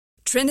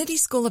Trinity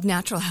School of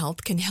Natural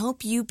Health can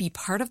help you be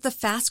part of the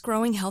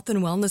fast-growing health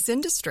and wellness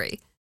industry.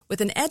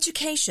 With an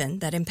education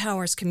that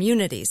empowers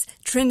communities,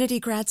 Trinity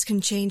grads can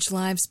change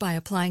lives by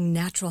applying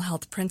natural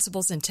health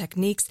principles and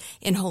techniques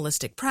in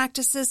holistic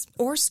practices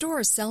or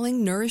stores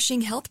selling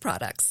nourishing health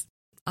products.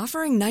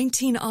 Offering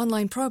 19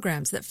 online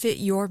programs that fit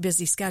your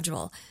busy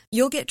schedule,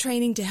 you'll get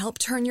training to help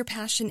turn your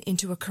passion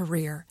into a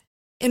career.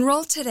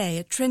 Enroll today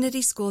at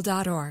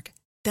trinityschool.org.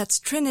 That's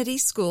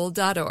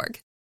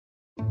trinityschool.org.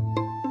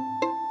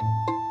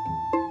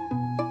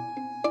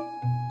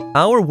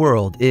 Our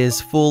world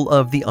is full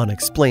of the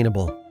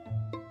unexplainable.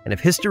 And if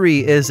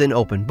history is an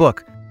open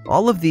book,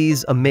 all of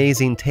these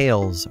amazing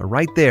tales are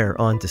right there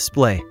on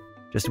display,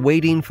 just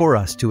waiting for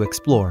us to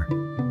explore.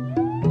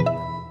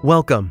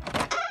 Welcome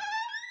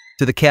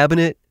to the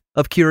Cabinet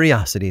of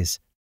Curiosities.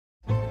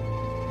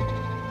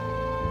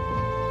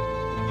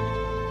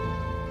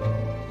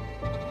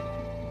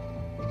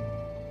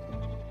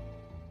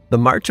 The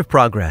March of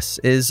Progress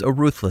is a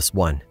ruthless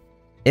one.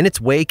 In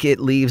its wake, it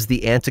leaves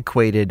the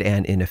antiquated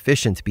and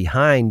inefficient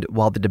behind,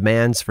 while the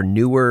demands for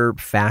newer,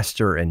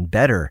 faster, and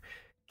better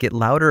get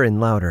louder and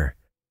louder.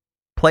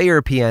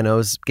 Player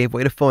pianos gave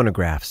way to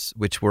phonographs,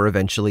 which were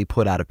eventually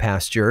put out of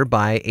pasture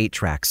by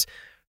 8-tracks.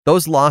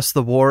 Those lost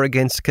the war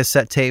against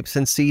cassette tapes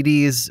and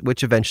CDs,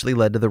 which eventually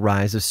led to the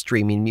rise of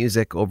streaming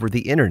music over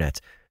the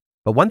internet.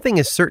 But one thing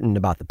is certain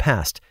about the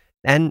past,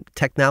 and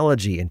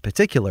technology in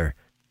particular: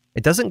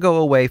 it doesn't go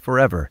away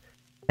forever,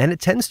 and it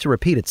tends to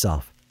repeat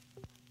itself.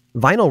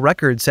 Vinyl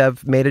records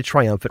have made a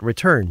triumphant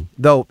return,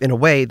 though in a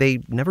way they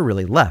never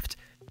really left.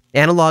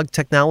 Analog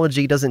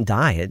technology doesn't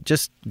die, it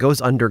just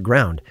goes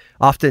underground,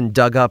 often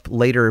dug up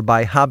later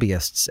by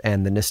hobbyists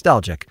and the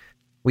nostalgic.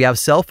 We have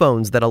cell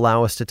phones that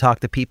allow us to talk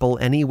to people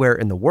anywhere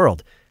in the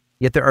world,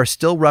 yet there are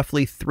still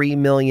roughly 3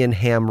 million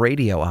ham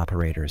radio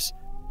operators.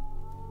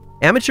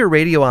 Amateur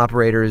radio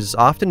operators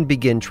often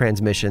begin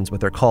transmissions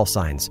with their call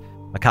signs,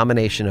 a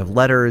combination of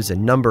letters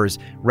and numbers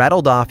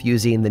rattled off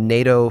using the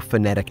NATO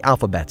phonetic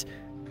alphabet.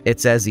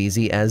 It's as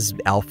easy as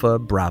Alpha,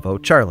 Bravo,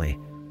 Charlie.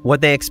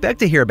 What they expect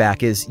to hear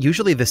back is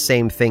usually the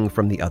same thing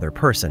from the other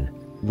person: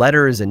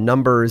 letters and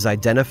numbers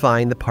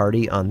identifying the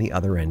party on the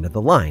other end of the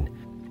line.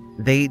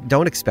 They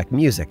don't expect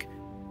music.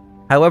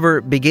 However,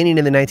 beginning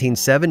in the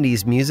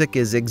 1970s, music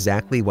is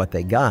exactly what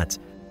they got.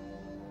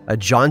 A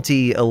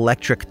jaunty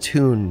electric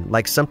tune,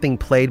 like something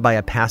played by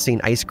a passing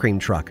ice cream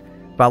truck,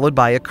 followed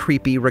by a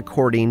creepy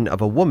recording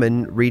of a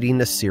woman reading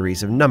a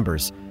series of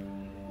numbers.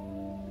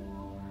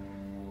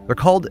 They're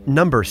called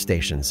number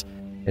stations,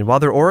 and while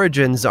their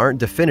origins aren't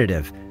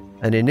definitive,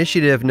 an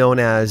initiative known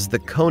as the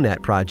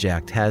CONET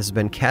Project has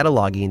been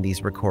cataloging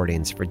these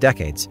recordings for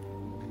decades.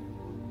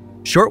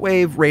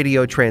 Shortwave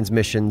radio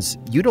transmissions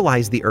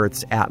utilize the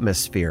Earth's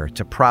atmosphere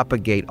to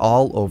propagate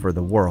all over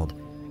the world.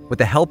 With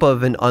the help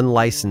of an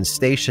unlicensed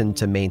station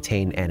to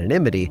maintain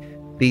anonymity,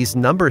 these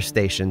number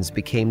stations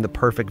became the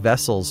perfect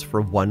vessels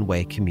for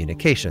one-way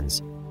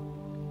communications.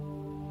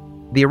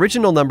 The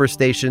original number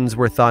stations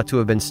were thought to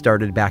have been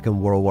started back in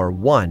World War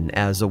I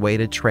as a way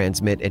to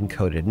transmit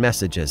encoded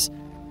messages.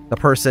 The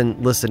person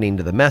listening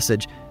to the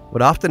message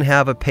would often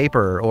have a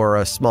paper or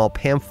a small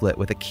pamphlet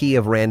with a key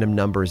of random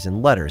numbers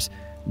and letters,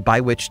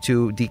 by which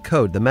to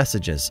decode the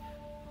messages.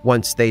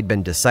 Once they'd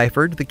been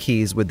deciphered, the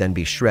keys would then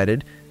be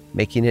shredded,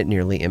 making it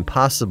nearly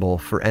impossible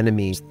for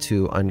enemies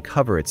to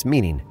uncover its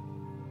meaning.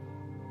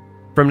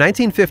 From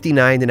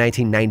 1959 to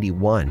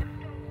 1991,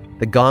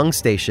 the Gong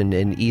station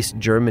in East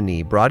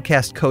Germany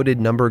broadcast coded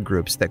number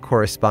groups that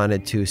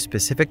corresponded to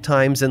specific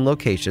times and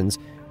locations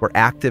where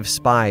active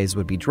spies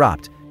would be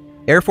dropped.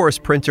 Air Force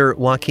printer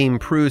Joachim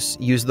Preuss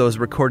used those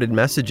recorded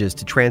messages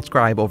to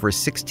transcribe over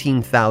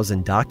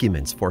 16,000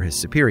 documents for his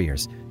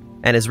superiors.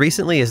 And as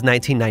recently as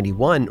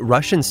 1991,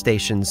 Russian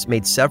stations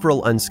made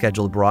several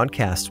unscheduled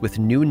broadcasts with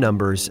new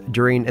numbers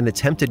during an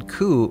attempted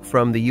coup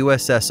from the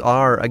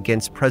USSR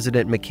against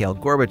President Mikhail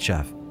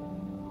Gorbachev.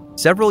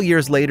 Several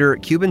years later,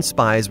 Cuban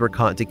spies were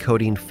caught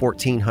decoding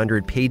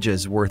 1,400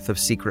 pages worth of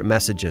secret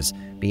messages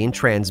being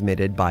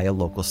transmitted by a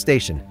local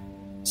station.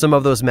 Some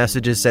of those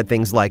messages said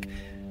things like,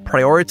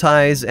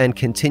 "Prioritize and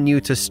continue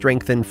to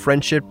strengthen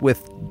friendship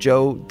with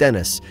Joe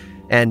Dennis,"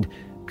 and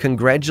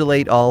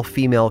 "Congratulate all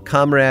female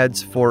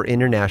comrades for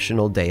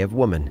International Day of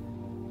Women."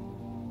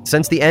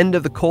 Since the end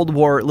of the Cold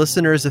War,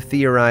 listeners have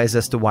theorized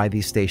as to why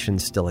these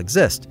stations still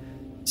exist.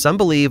 Some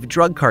believe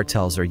drug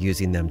cartels are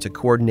using them to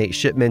coordinate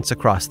shipments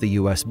across the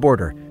U.S.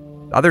 border.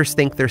 Others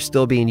think they're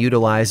still being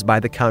utilized by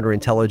the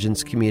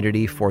counterintelligence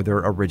community for their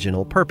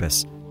original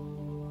purpose.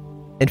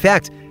 In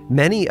fact,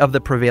 many of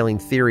the prevailing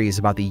theories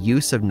about the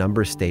use of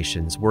number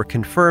stations were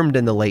confirmed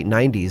in the late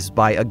 90s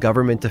by a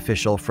government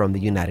official from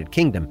the United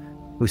Kingdom,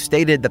 who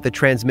stated that the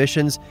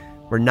transmissions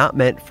were not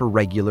meant for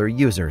regular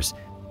users,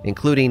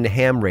 including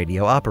ham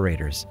radio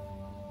operators.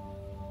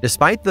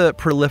 Despite the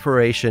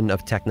proliferation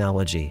of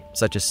technology,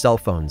 such as cell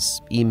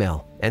phones,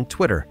 email, and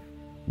Twitter,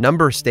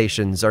 number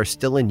stations are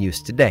still in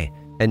use today,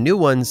 and new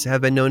ones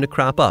have been known to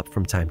crop up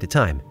from time to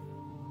time.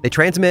 They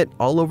transmit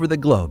all over the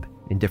globe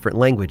in different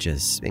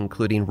languages,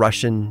 including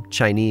Russian,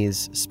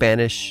 Chinese,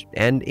 Spanish,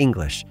 and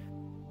English.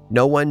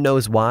 No one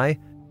knows why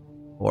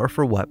or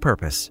for what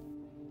purpose.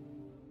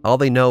 All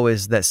they know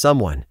is that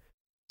someone,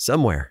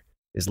 somewhere,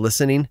 is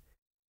listening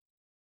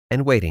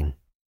and waiting.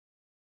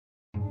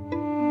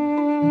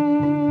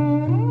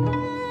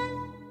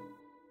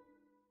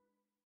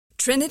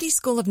 Trinity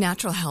School of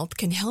Natural Health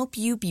can help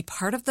you be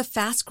part of the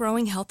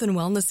fast-growing health and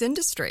wellness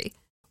industry.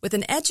 With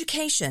an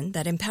education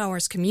that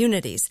empowers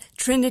communities,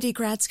 Trinity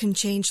grads can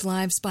change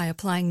lives by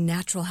applying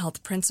natural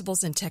health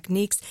principles and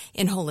techniques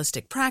in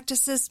holistic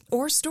practices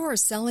or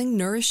stores selling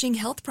nourishing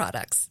health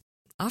products.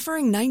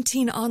 Offering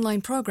 19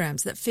 online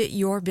programs that fit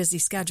your busy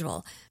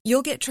schedule,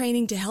 you'll get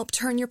training to help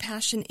turn your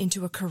passion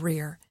into a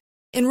career.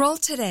 Enroll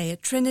today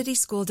at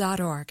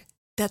trinityschool.org.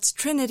 That's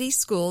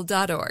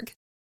trinityschool.org.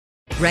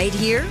 Right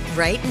here,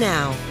 right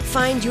now.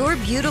 Find your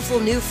beautiful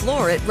new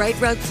floor at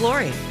Right Rug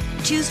Flooring.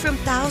 Choose from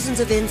thousands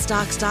of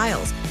in-stock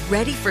styles,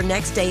 ready for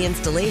next day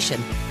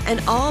installation,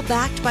 and all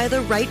backed by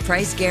the right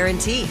price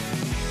guarantee.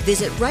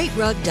 Visit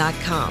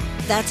rightrug.com.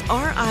 That's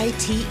RITERUG.com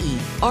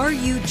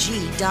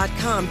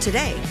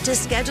today to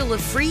schedule a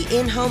free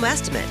in-home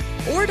estimate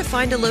or to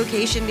find a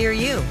location near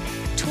you.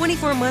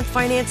 24-month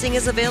financing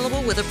is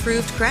available with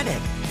approved credit.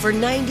 For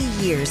 90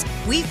 years,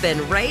 we've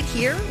been right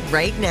here,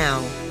 right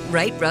now.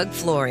 Right Rug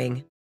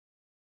Flooring.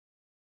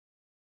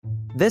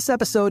 This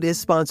episode is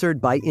sponsored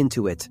by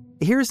Intuit.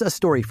 Here's a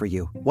story for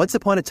you. Once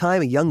upon a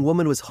time, a young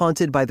woman was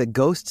haunted by the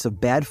ghosts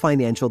of bad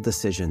financial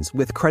decisions,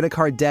 with credit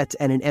card debt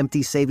and an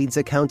empty savings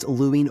account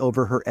looming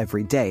over her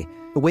every day.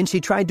 When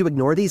she tried to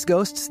ignore these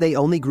ghosts, they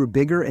only grew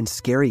bigger and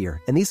scarier,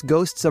 and these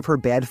ghosts of her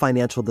bad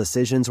financial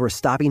decisions were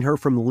stopping her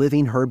from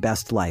living her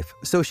best life.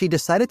 So she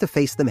decided to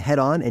face them head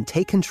on and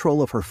take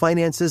control of her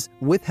finances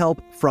with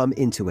help from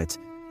Intuit.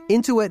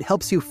 Intuit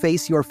helps you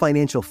face your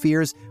financial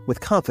fears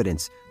with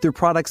confidence through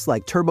products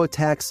like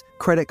TurboTax,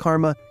 Credit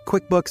Karma,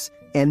 QuickBooks,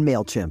 and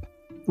MailChimp.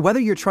 Whether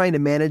you're trying to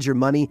manage your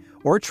money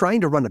or trying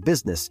to run a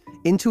business,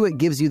 Intuit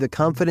gives you the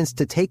confidence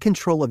to take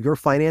control of your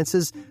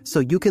finances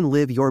so you can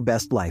live your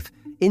best life.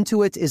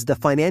 Intuit is the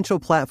financial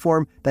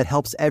platform that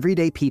helps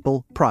everyday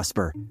people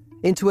prosper.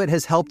 Intuit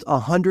has helped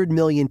 100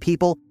 million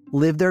people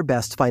live their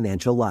best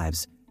financial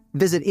lives.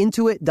 Visit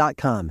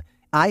Intuit.com,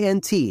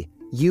 INTUIT.com,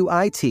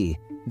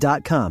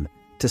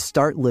 to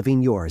start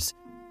living yours.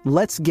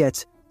 Let's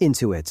get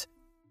into it.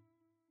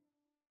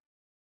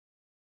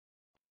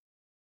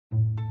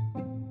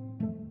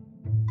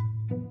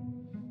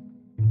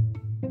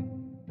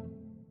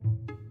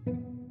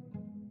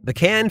 The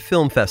Cannes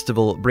Film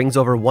Festival brings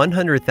over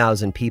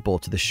 100,000 people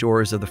to the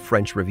shores of the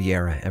French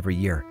Riviera every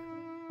year.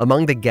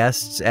 Among the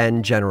guests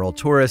and general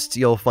tourists,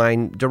 you'll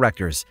find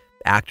directors,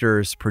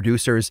 actors,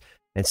 producers,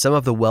 and some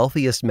of the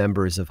wealthiest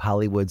members of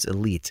Hollywood's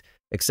elite,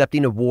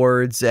 accepting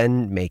awards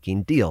and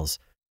making deals.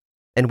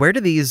 And where do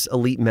these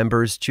elite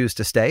members choose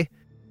to stay?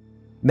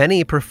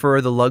 Many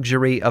prefer the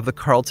luxury of the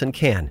Carlton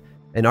Cannes,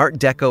 an Art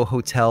Deco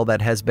hotel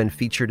that has been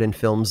featured in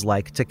films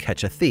like To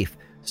Catch a Thief,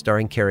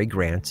 starring Cary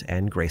Grant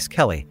and Grace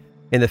Kelly.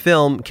 In the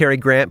film, Cary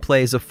Grant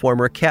plays a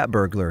former cat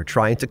burglar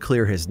trying to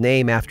clear his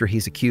name after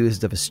he's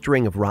accused of a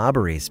string of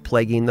robberies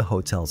plaguing the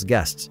hotel's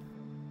guests.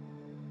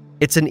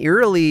 It's an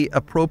eerily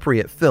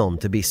appropriate film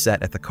to be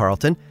set at the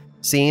Carlton,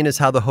 seeing as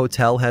how the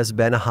hotel has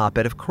been a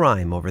hotbed of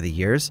crime over the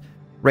years,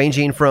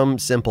 ranging from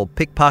simple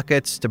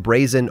pickpockets to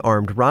brazen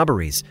armed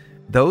robberies.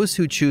 Those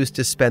who choose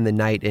to spend the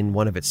night in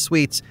one of its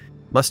suites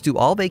must do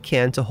all they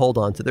can to hold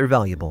on to their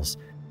valuables.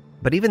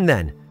 But even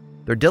then,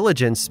 their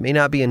diligence may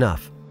not be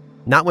enough.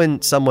 Not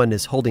when someone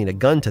is holding a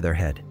gun to their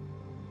head.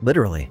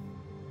 Literally.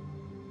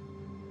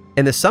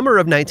 In the summer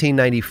of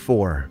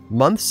 1994,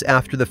 months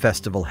after the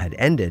festival had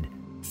ended,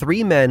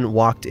 3 men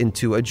walked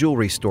into a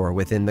jewelry store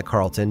within the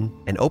Carlton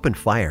and opened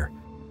fire.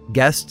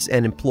 Guests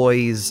and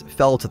employees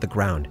fell to the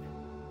ground.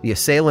 The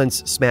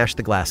assailants smashed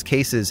the glass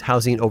cases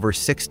housing over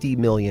 $60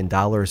 million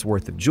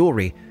worth of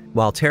jewelry,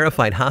 while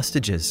terrified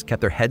hostages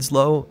kept their heads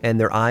low and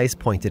their eyes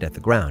pointed at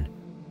the ground.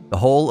 The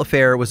whole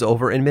affair was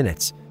over in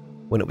minutes.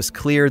 When it was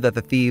clear that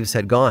the thieves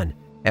had gone,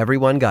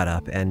 everyone got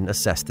up and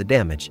assessed the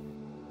damage.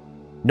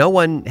 No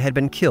one had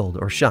been killed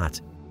or shot.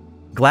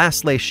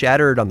 Glass lay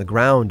shattered on the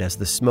ground as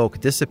the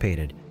smoke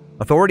dissipated.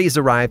 Authorities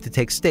arrived to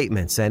take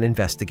statements and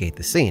investigate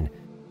the scene.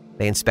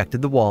 They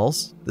inspected the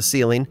walls, the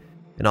ceiling,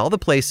 and all the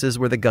places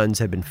where the guns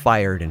had been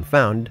fired and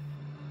found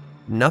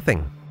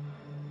nothing.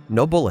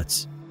 No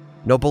bullets,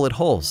 no bullet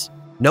holes,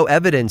 no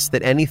evidence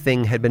that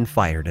anything had been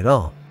fired at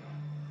all.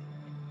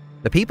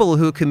 The people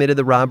who committed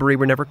the robbery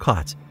were never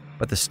caught,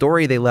 but the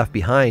story they left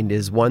behind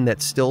is one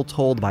that's still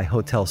told by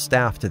hotel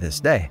staff to this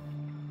day.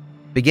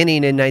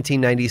 Beginning in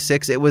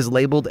 1996, it was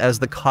labeled as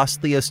the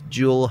costliest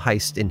jewel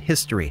heist in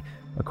history,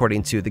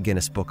 according to the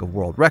Guinness Book of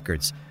World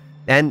Records.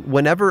 And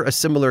whenever a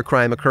similar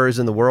crime occurs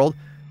in the world,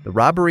 the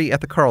robbery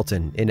at the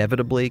Carlton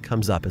inevitably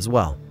comes up as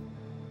well.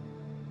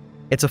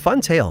 It's a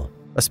fun tale,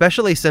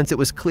 especially since it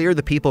was clear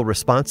the people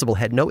responsible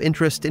had no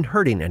interest in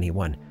hurting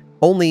anyone,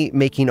 only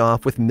making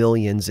off with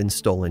millions in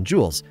stolen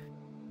jewels.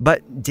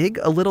 But dig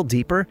a little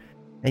deeper,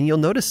 and you'll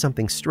notice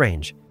something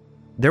strange.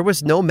 There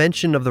was no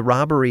mention of the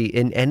robbery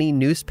in any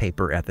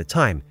newspaper at the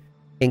time,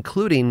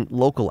 including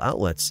local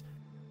outlets.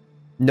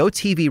 No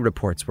TV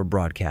reports were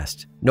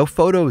broadcast. No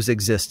photos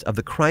exist of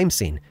the crime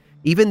scene.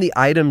 Even the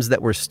items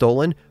that were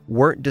stolen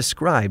weren't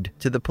described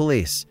to the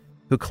police,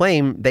 who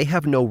claim they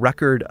have no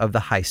record of the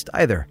heist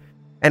either.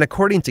 And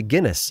according to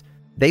Guinness,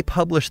 they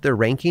published their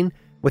ranking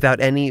without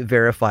any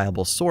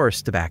verifiable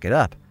source to back it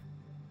up.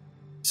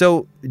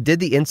 So, did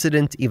the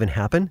incident even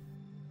happen?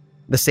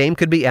 The same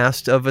could be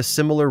asked of a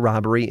similar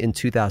robbery in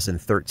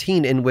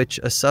 2013 in which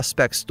a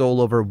suspect stole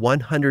over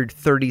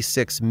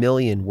 $136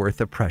 million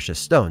worth of precious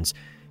stones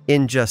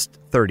in just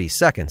 30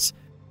 seconds.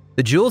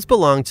 The jewels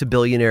belonged to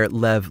billionaire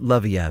Lev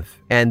Leviev,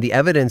 and the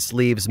evidence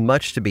leaves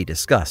much to be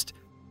discussed.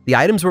 The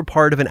items were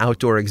part of an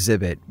outdoor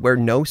exhibit where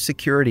no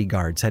security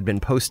guards had been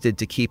posted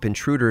to keep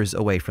intruders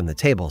away from the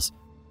tables.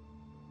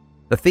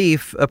 The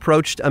thief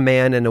approached a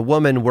man and a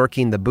woman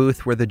working the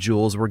booth where the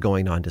jewels were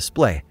going on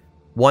display.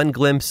 One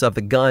glimpse of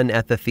the gun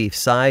at the thief's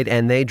side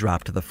and they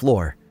dropped to the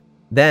floor.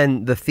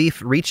 Then the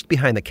thief reached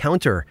behind the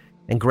counter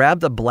and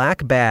grabbed a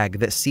black bag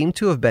that seemed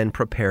to have been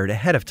prepared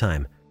ahead of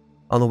time.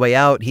 On the way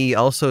out, he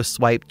also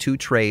swiped 2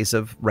 trays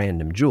of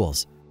random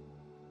jewels.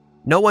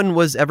 No one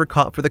was ever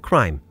caught for the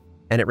crime,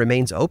 and it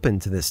remains open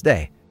to this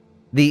day.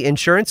 The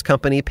insurance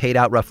company paid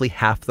out roughly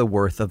half the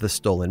worth of the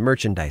stolen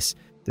merchandise,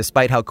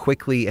 despite how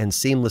quickly and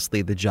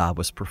seamlessly the job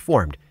was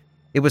performed.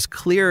 It was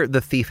clear the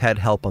thief had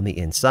help on the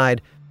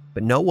inside,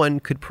 but no one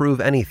could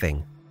prove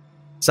anything.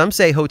 Some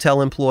say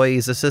hotel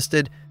employees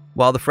assisted,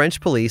 while the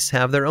French police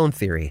have their own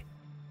theory.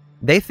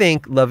 They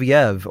think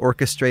Leviev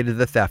orchestrated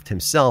the theft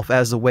himself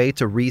as a way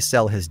to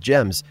resell his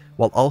gems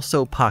while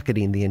also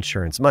pocketing the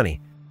insurance money.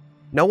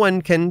 No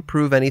one can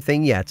prove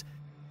anything yet,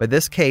 but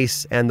this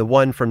case and the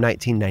one from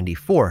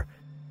 1994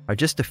 are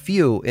just a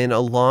few in a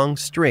long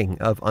string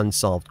of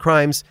unsolved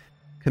crimes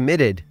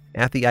committed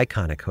at the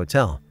iconic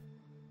hotel,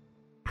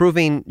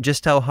 proving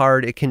just how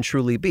hard it can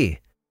truly be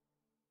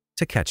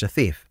to catch a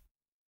thief.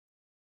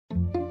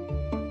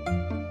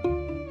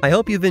 I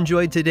hope you've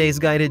enjoyed today's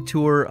guided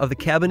tour of the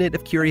Cabinet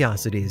of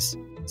Curiosities.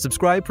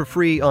 Subscribe for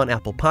free on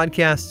Apple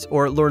Podcasts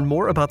or learn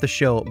more about the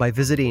show by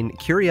visiting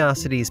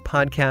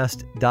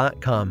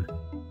curiositiespodcast.com.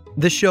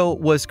 This show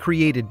was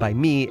created by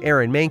me,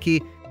 Aaron Mahnke,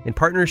 in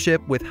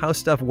partnership with How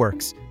Stuff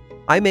Works.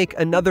 I make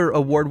another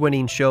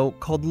award-winning show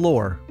called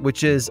Lore,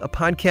 which is a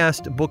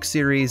podcast, book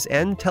series,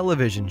 and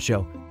television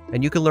show,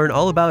 and you can learn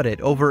all about it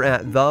over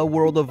at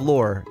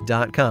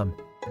theworldoflore.com.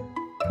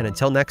 And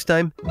until next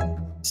time,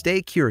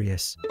 stay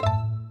curious.